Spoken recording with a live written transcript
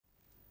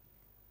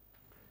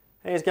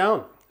Hey, how's it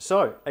going?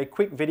 So, a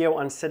quick video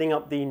on setting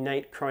up the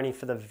NateChrony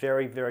for the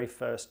very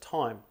first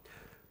time.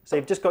 So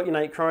you've just got your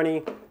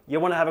NateChrony,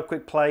 you want to have a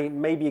quick play,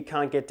 maybe you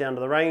can't get down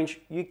to the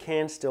range, you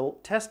can still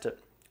test it.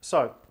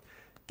 So,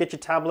 get your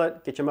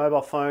tablet, get your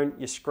mobile phone,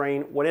 your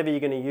screen, whatever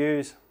you're going to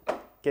use,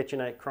 get your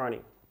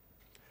NateChrony.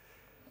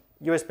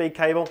 USB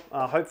cable,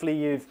 hopefully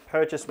you've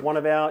purchased one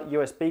of our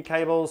USB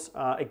cables,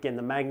 again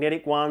the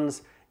magnetic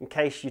ones, in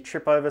case you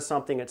trip over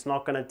something it's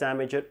not going to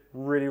damage it,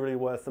 really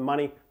worth the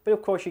money, but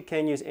of course you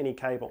can use any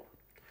cable.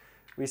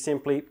 We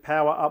simply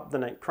power up the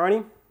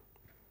NateChrony,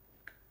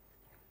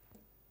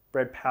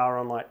 red power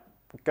on light,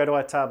 go to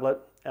our tablet,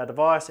 our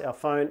device, our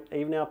phone,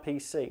 even our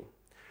PC.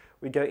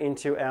 We go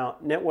into our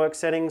network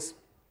settings,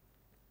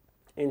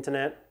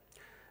 internet,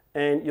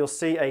 and you'll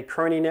see a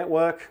Chrony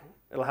network.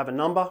 It'll have a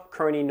number,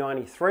 Chrony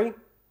 93.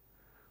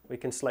 We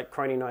can select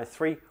Chrony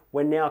 93.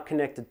 We're now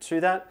connected to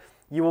that.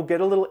 You will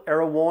get a little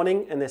error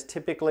warning, and there's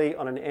typically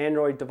on an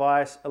Android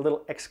device a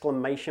little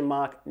exclamation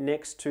mark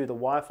next to the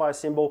Wi-Fi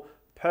symbol.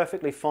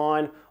 Perfectly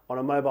fine. On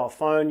a mobile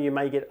phone, you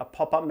may get a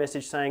pop-up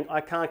message saying, I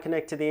can't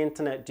connect to the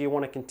internet. Do you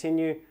want to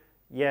continue?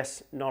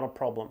 Yes, not a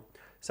problem.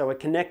 So we're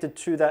connected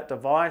to that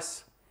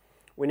device.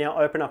 We now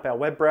open up our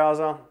web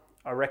browser.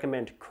 I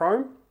recommend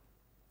Chrome.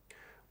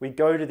 We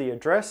go to the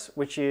address,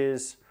 which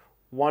is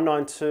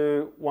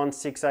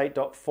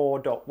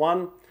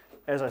 192.168.4.1.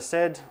 As I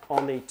said,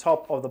 on the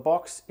top of the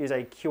box is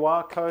a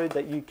QR code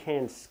that you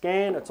can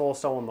scan. It's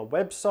also on the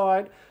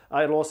website.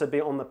 It'll also be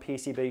on the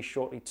PCB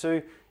shortly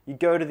too. You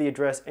go to the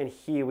address and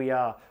here we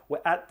are.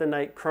 We're at the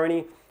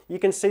NateChrony. You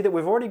can see that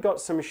we've already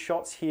got some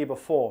shots here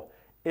before.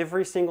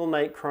 Every single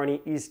NateChrony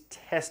is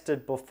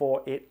tested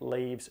before it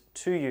leaves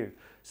to you.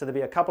 So there'll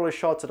be a couple of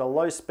shots at a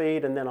low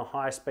speed and then a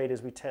high speed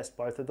as we test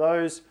both of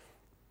those.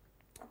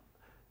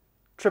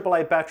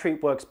 AAA battery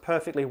works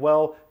perfectly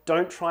well.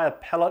 Don't try a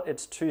pellet,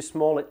 it's too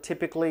small. It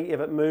typically, if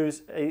it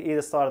moves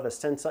either side of the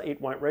sensor,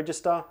 it won't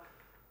register.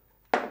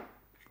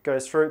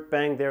 Goes through,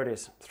 bang, there it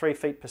is. 3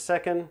 feet per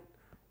second,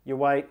 you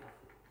wait.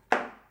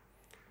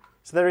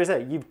 So there is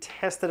it. You've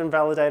tested and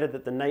validated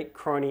that the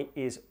NateChrony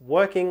is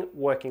working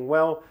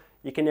well.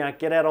 You can now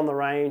get out on the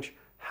range,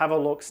 have a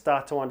look,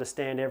 start to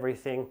understand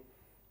everything.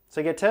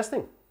 So get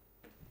testing.